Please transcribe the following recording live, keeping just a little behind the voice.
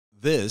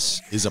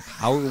This is a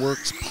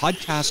Powerworks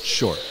podcast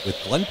short with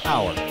Glenn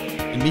Power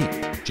and me,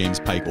 James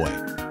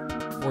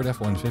Pikeway. Ford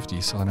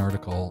F-150 saw an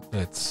article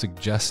that's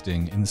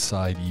suggesting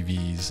inside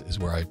EVs is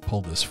where I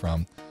pulled this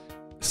from,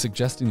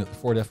 suggesting that the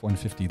Ford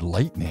F-150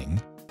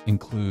 Lightning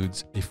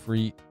includes a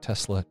free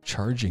Tesla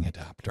charging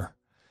adapter.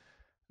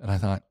 And I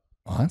thought,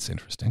 well, that's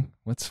interesting.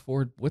 What's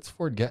Ford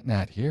getting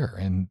at here?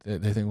 And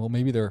they think, well,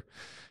 maybe they're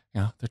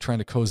trying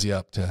to cozy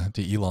up to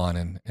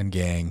Elon and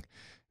gang,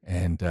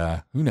 and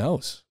who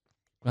knows?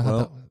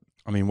 Well,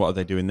 I mean, what are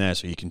they doing there?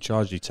 So you can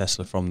charge your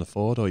Tesla from the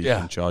Ford, or you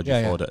can charge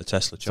your Ford at a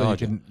Tesla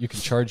charger. So you can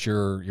charge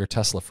your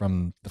Tesla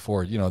from the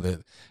Ford. You know,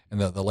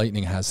 the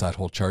Lightning has that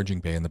whole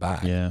charging bay in the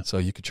back. Yeah. So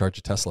you could charge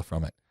your Tesla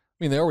from it.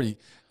 I mean, they're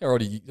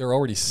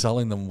already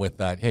selling them with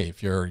that. Hey,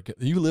 if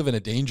you live in a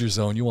danger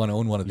zone, you want to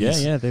own one of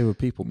these. Yeah. They were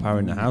people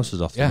powering the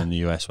houses off them in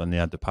the US when they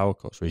had the power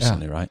cuts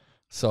recently, right?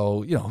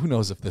 So who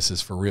knows if this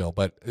is for real?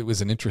 But it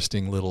was an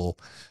interesting little.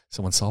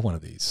 Someone saw one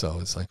of these, so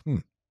it's like,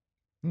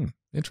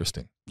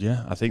 interesting.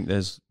 Yeah, I think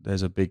there's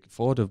a big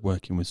Ford of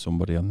working with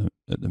somebody at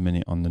the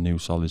minute on the new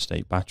solid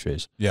state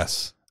batteries.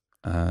 Yes,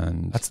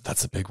 and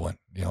that's a big one.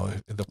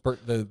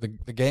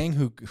 The gang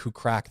who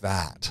crack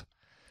that.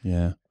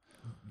 Yeah,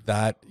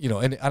 that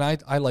and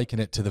I liken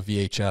it to the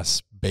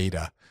VHS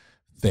beta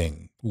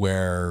thing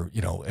where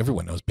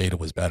everyone knows beta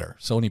was better.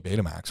 Sony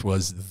Betamax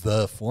was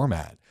the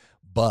format,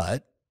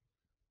 but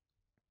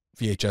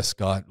VHS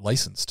got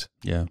licensed.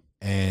 Yeah.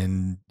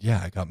 And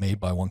it got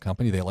made by one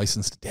company. They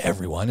licensed it to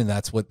everyone, and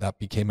that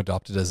became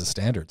adopted as a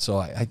standard. So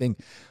I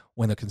think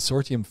when the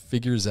consortium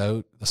figures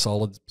out the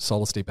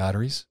solid state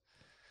batteries,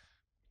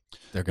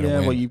 they're going to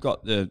win. Well, you've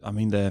got their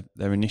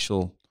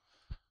initial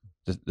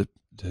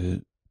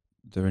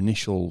their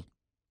initial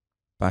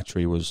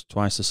battery was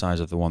twice the size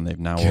of the one they've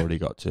now already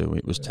got to.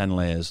 It was 10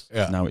 layers.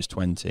 Now it's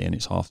 20, and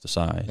it's half the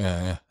size.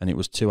 And it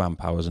was 2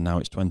 amp hours, and now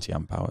it's 20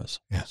 amp hours.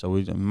 So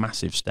it's a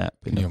massive step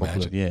in a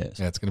couple of years.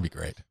 Yeah, it's going to be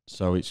great.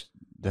 So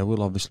there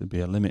will obviously be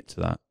a limit to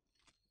that.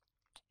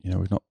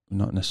 We've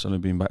not necessarily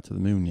been back to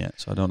the moon yet,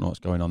 so I don't know what's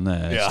going on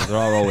there. So there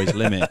are always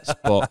limits,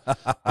 but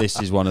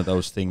this is one of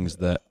those things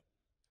that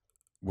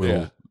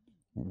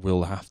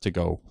will have to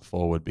go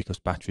forward, because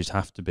batteries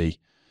have to be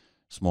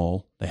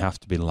small, they have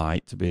to be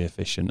light to be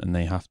efficient, and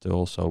they have to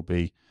also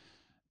be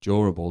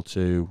durable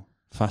to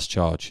fast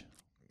charge.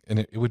 And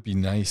it would be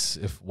nice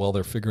if, while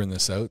they're figuring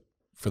this out,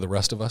 for the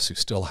rest of us who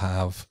still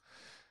have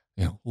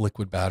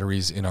liquid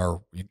batteries in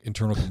our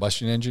internal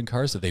combustion engine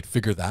cars, that they'd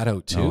figure that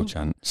out too. No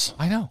chance.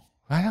 I know.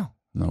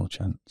 No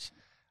chance.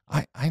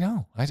 I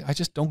know. I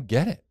just don't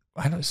get it.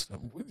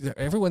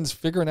 Everyone's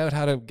figuring out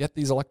how to get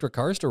these electric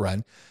cars to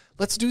run.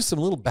 Let's do some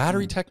little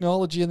battery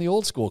technology in the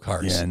old school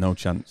cars. Yeah, no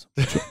chance.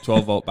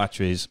 12-volt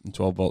batteries and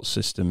 12-volt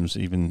systems.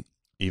 Even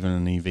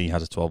an EV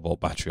has a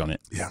 12-volt battery on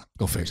it. Yeah,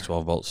 go figure. It's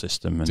 12-volt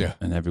system,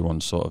 and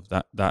everyone's sort of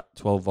that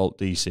 12-volt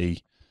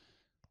DC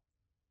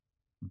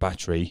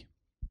battery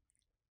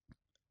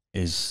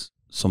is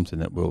something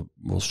that we'll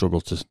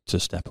struggle to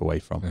step away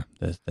from.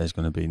 Yeah. There's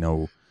going to be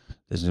no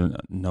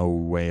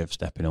way of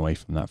stepping away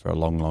from that for a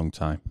long, long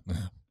time. Yeah.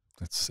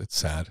 It's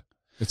sad.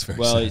 It's very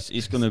sad. Well,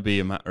 it's going to be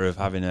a matter of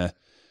having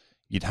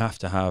you'd have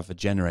to have a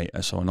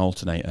generator, so an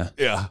alternator,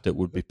 that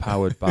would be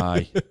powered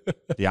by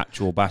the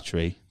actual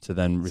battery to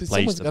then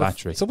replace the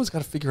battery. Someone's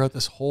got to figure out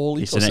this whole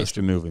ecosystem. It's an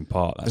extra moving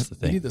part, that's the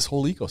thing. We need this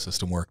whole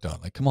ecosystem worked on.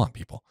 Like, come on,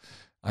 people.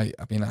 I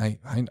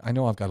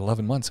know I've got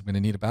 11 months. I'm going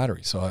to need a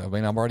battery. So, I've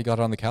already got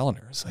it on the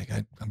calendar. It's like,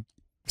 I'm...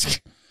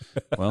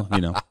 Well,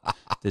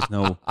 there's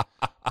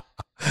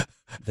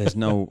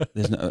no,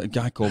 a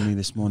guy called me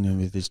this morning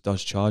with his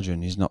Dodge Charger,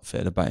 and he's not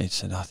fitted a battery. He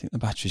said, I think the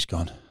battery's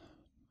gone.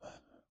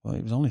 Well,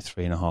 it was only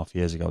 3.5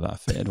 years ago that I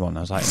fitted one.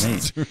 I was like,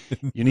 mate,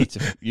 you need to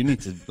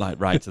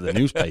write to the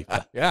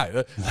newspaper.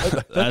 That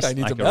that's guy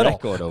needs like a medal.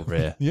 record over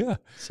here. Yeah.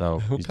 So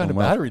what kind of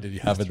battery did he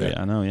have in there?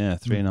 I know,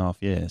 3.5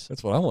 years.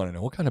 That's what I want to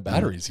know. What kind of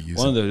batteries he using?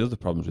 One of the other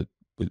problems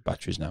with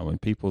batteries now, when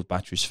people's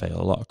batteries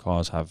fail, a lot of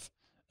cars have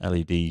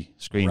LED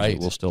screens that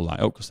will still light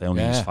up because they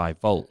only use 5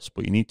 volts,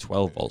 but you need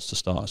 12 volts to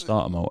start a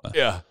starter motor.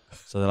 Yeah.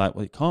 So they're like,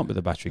 well, it can't be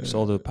the battery because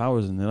all the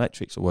powers and the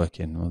electrics are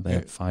working. Well, they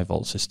have 5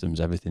 volt systems.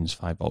 Everything's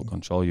 5 volt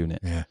control unit.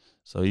 Yeah.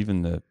 So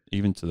even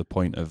to the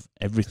point of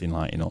everything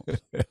lighting up,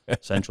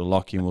 central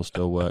locking will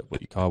still work,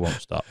 but your car won't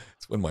stop.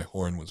 It's when my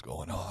horn was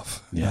going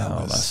off.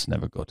 Yeah, that's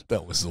never good.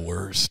 That was the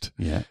worst.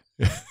 Yeah.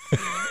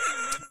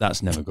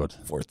 That's never good.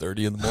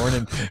 4:30 in the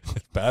morning,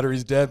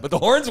 battery's dead, but the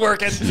horn's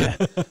working. Yeah.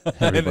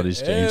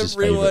 Everybody's James's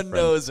Everyone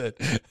knows it.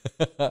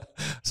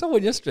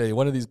 Someone yesterday,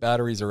 one of these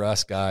Batteries R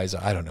Us guys,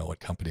 I don't know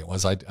what company it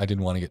was. I didn't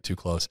want to get too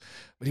close,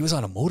 but he was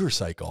on a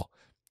motorcycle.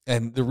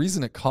 And the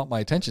reason it caught my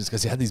attention is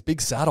because he had these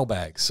big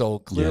saddlebags. So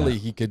clearly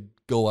he could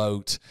go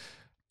out,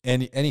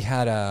 and he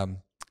had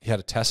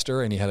a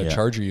tester and he had a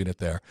charger unit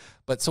there.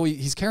 But so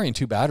he's carrying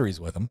 2 batteries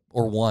with him,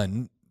 or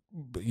one,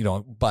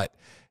 but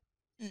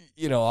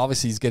you know,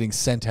 obviously he's getting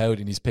sent out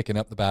and he's picking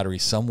up the battery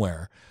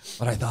somewhere.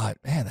 But I thought,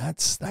 man,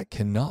 that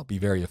cannot be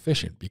very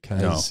efficient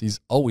because he's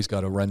always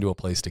got to run to a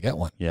place to get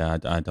one. Yeah,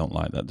 I don't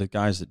like that. The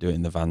guys that do it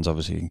in the vans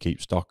obviously can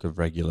keep stock of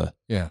regular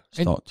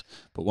stock.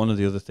 But one of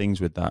the other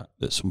things with that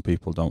some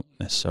people don't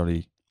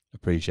necessarily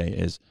appreciate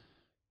is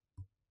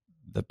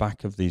the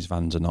back of these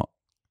vans are not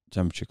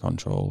temperature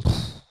controlled.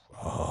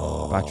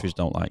 Batteries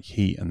don't like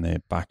heat, and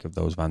the back of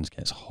those vans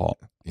gets hot.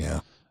 Yeah.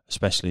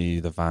 Especially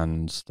the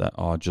vans that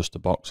are just a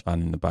box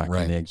van in the back,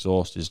 Right. and the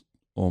exhaust is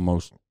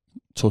almost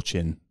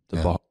touching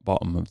the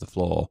bottom of the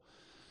floor.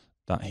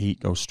 That heat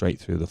goes straight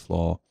through the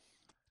floor.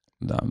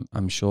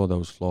 I'm sure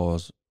those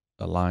floors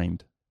are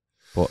lined,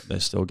 but they're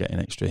still getting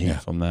extra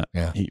heat from that,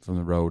 heat from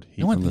the road,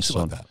 heat from the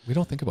sun. About that. We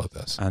don't think about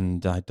this.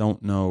 And I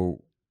don't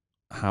know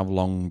how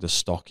long the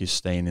stock is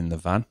staying in the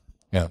van.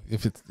 Yeah,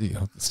 if it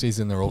stays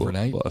in there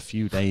overnight. But a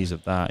few days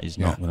of that is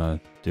not going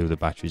to do the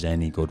batteries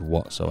any good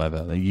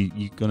whatsoever.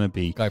 You're going to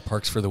be... Guy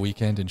parks for the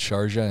weekend in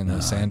Sharjah in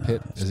the sand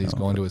pit as he's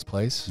going to his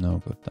place. No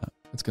good, that.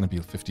 It's going to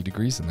be 50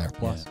 degrees in there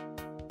plus. Yeah.